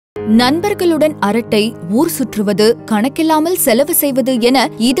நண்பர்களுடன் அரட்டை, ஊர் சுற்றுவது, கணக்கில்லாமல் செலவு செய்வது என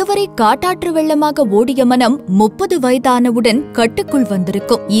இதுவரை காட்டாற்று வெள்ளமாக ஓடிய மனம் 30 வயதானவுடன் கட்டுக்குள்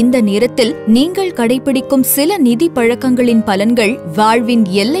வந்திருக்கும். இந்த நேரத்தில் நீங்கள் கடைபிடிக்கும் சில நிதி பழக்கங்களின் பலன்கள் வாழ்வின்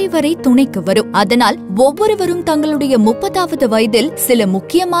எல்லை வரை துணைக்கு வரும். அதனால் ஒவ்வொருவரும் தங்களுடைய 30வது வயதில் சில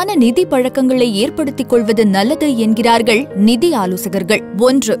முக்கியமான நிதி பழக்கங்களை ஏற்படுத்திக் கொள்வது நல்லது என்கிறார்கள் நிதி ஆலோசகர்கள்.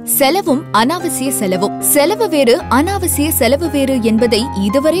 1. செலவும் அனாவசிய செலவும். செலவு வேறு, அனாவசிய செலவு வேறு என்பதை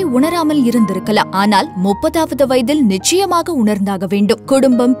இதுவரை உணராமல் இருந்திருக்கலாம். ஆனால் 30வது வயதில் நிச்சயமாக உணர்ந்தாக வேண்டும்.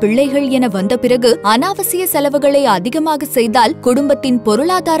 குடும்பம், பிள்ளைகள் என வந்த பிறகு அனாவசிய செலவுகளை அதிகமாக செய்தால் குடும்பத்தின்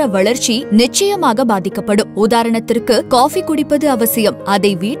பொருளாதார வளர்ச்சி நிச்சயமாக பாதிக்கப்படும். உதாரணத்திற்கு, காஃபி குடிப்பது அவசியம்,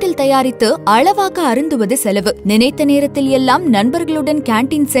 அதை வீட்டில் தயாரித்து அளவாக அருந்துவது செலவு. நினைத்த நேரத்தில் எல்லாம் நண்பர்களுடன்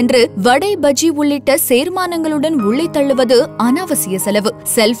கேண்டீன் சென்று வடை, பஜ்ஜி உள்ளிட்ட சேர்மானங்களுடன் உள்ளே தள்ளுவது அனாவசிய செலவு.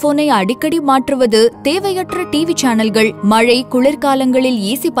 செல்போனை அடிக்கடி மாற்றுவது, தேவையற்ற டிவி சேனல்கள், மழை, குளிர்காலங்களில்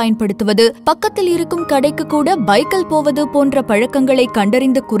ஏசி பயன்படுத்துவது, பக்கத்தில் இருக்கும் கடைக்கு கூட பைக்கில் போவது போன்ற பழக்கங்களை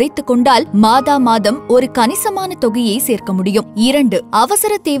கண்டறிந்து குறைத்துக் கொண்டால் மாதா மாதம் ஒரு கணிசமான தொகையை சேர்க்க முடியும். 2.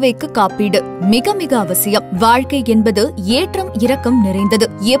 அவசர தேவைக்கு காப்பீடு மிக மிக அவசியம். வாழ்க்கை என்பது ஏற்றம் இறக்கம் நிறைந்தது.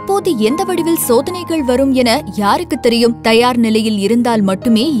 எப்போது எந்த வடிவில் சோதனைகள் வரும் என யாருக்கு தெரியும்? தயார் நிலையில் இருந்தால்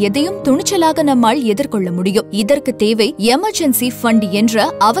மட்டுமே எதையும் துணிச்சலாக நம்மால் எதிர்கொள்ள முடியும். இதற்கு தேவை எமர்ஜென்சி ஃபண்ட் என்ற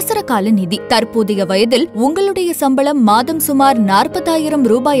அவசர கால நிதி. தற்போதைய வயதில் உங்களுடைய சம்பளம் மாதம் சுமார் 40,000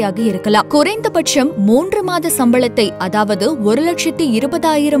 ரூபாயாக இருக்கலாம். குறைந்தபட்சம் 3 மாத சம்பளத்தை, அதாவது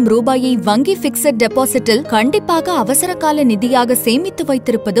 1,20,000 ரூபாயை வங்கி பிக்ஸட் டெபாசிட்டில் கண்டிப்பாக அவசர கால நிதியாக சேமித்து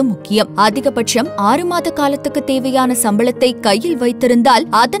வைத்திருப்பது முக்கியம். அதிகபட்சம் 6 மாத காலத்துக்கு தேவையான சம்பளத்தை கையில் வைத்திருந்தால்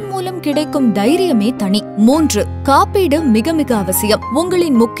அதன் மூலம் கிடைக்கும் தைரியமே தனி. 3. காப்பீடு மிக மிக அவசியம்.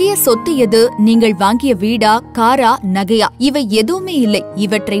 உங்களின் முக்கிய சொத்து எது? நீங்கள் வாங்கிய வீடா, காரா, நகையா? இவை எதுவுமே இல்லை.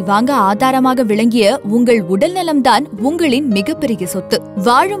 இவற்றை வாங்க ஆதாரமாக விளங்கிய உங்கள் உடல்நலம்தான் உங்களின் மிகப்பெரிய சொத்து.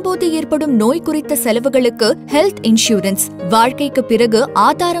 வாழும்போது ஏற்படும் நோய் குறித்த செலவுகளுக்கு ஹெல்த் இன்சூரன்ஸ், வாழ்க்கைக்கு பிறகு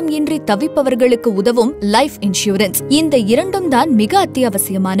ஆதாரம் இன்றி தவிப்பவர்களுக்கு உதவும் லைஃப் இன்சூரன்ஸ், இந்த இரண்டும் தான் மிக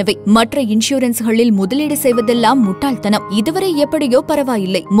அத்தியாவசியமானவை. மற்ற இன்சூரன்ஸ்களில் முதலீடு செய்வதெல்லாம் முட்டாள்தனம். இதுவரை எப்படியோ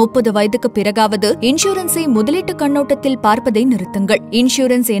பரவாயில்லை, 30 வயதுக்கு பிறகாவது இன்சூரன்ஸை முதலீட்டு கண்ணோட்டத்தில் பார்ப்பதை நிறுத்துங்கள்.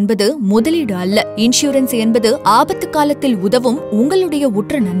 இன்சூரன்ஸ் என்பது முதலீடு அல்ல. இன்சூரன்ஸ் என்பது ஆபத்து காலத்தில் உதவும் உங்களுடைய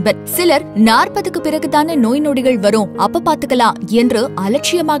உற்ற நண்பன். சிலர் 40க்கு பிறகுதான நோய் நொடிகள் வரும், அப்ப பாத்துக்கலாம் என்று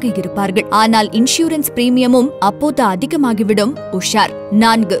அலட்சியமாக இருப்பார்கள். ஆனால் இன்சூரன்ஸ் பிரீமியமும் அப்போது அதிகமாகிவிடும். உஷார்.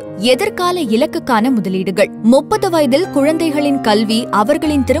 4. எதிர்கால இலக்குக்கான முதலீடுகள். 30 வயதில் குழந்தைகளின் கல்வி,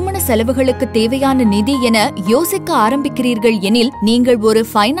 அவர்களின் திருமண செலவுகளுக்கு தேவையான நிதி என யோசிக்க ஆரம்பிக்கிறீர்கள் எனில் நீங்கள் ஒரு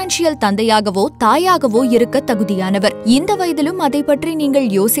பைனான்சியல் தந்தையாகவோ தாயாகவோ இருக்க தகுதியானவர். இந்த வயதிலும் அதை பற்றி நீங்கள்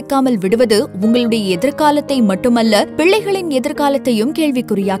யோசிக்காமல் விடுவது உங்களுடைய எதிர்காலத்தை மட்டுமல்ல, பிள்ளைகளின் எதிர்காலத்தையும்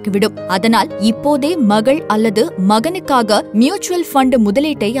கேள்விக்குறியாக்கிவிடும். அதனால் இப்போதே மகள் அல்லது மகனுக்காக மியூச்சுவல் ஃபண்ட்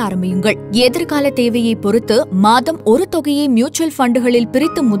முதலீட்டை ஆரம்பியுங்கள். எதிர்கால தேவையை பொறுத்து மாதம் ஒரு தொகையை மியூச்சுவல் ஃபண்டுகளில்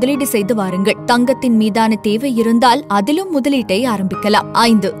பிரித்து முதலீடு செய்து வாருங்கள். தங்கத்தின் மீதான தேவை இருந்தால் அதிலும் முதலீட்டை ஆரம்பிக்கலாம்.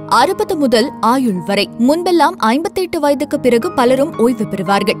 5. 60 முதல் ஆயுள் வரை. முன்பெல்லாம் 58 வயதுக்கு பிறகு பலரும் ஓய்வு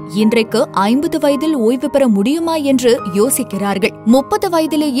பெறுவார்கள். இன்றைக்கு 50 வயதில் ஓய்வு பெற முடியுமா என்று யோசிக்கிறார்கள். 30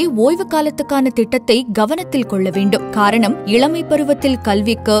 வயதிலேயே ஓய்வு காலத்துக்கான திட்டத்தை கவனத்தில் கொள்ள வேண்டும். காரணம், இளமை பருவத்தில்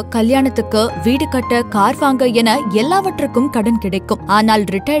கல்விக்கு, கல்யாணத்துக்கு, வீடு கட்ட, கார் வாங்க என எல்லாவற்றுக்கும் கடன் கிடைக்கும். ஆனால்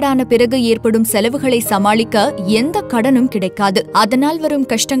ரிட்டையர்ட் ஆன பிறகு ஏற்படும் செலவுகளை சமாளிக்க எந்த கடனும் கிடைக்காது. அதனால் வரும்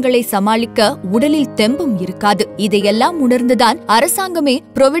கஷ்டங்களை சமாளிக்க உடலில் தெம்பும் இருக்காது. இதையெல்லாம் உணர்ந்துதான் அரசாங்கமே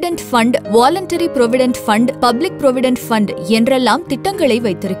provident fund, voluntary provident fund, public provident fund என்றெல்லாம் திட்டங்களை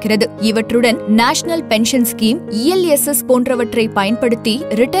வைத்திருக்கிறது. இவற்றுடன் நேஷனல் பென்ஷன் ஸ்கீம், ELSS போன்றவற்றை பயன்படுத்தி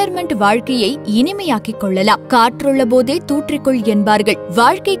ரிட்டையர்மெண்ட் வாழ்க்கையை இனிமையாக்கிக் கொள்ளலாம். காற்றுள்ள போதே தூற்றிக்கொள் என்பார்கள்.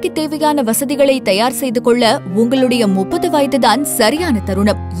 வாழ்க்கைக்கு தேவையான வசதிகளை தயார் செய்து கொள்ள உங்களுடைய 30 வயதுதான் சரியான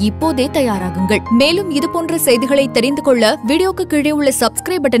தருணம். இப்போதே தயாராகுங்கள். மேலும் இதுபோன்ற செய்திகளை தெரிந்து கொள்ள வீடியோக்கு கீழே உள்ள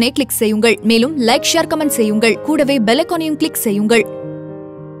சப்ஸ்கிரைப் பட்டனை கிளிக் செய்யுங்கள். மேலும் லைக், ஷேர், கமெண்ட் செய்யுங்கள். கூடவே பெல் ஐகானையும் கிளிக் செய்யுங்கள்.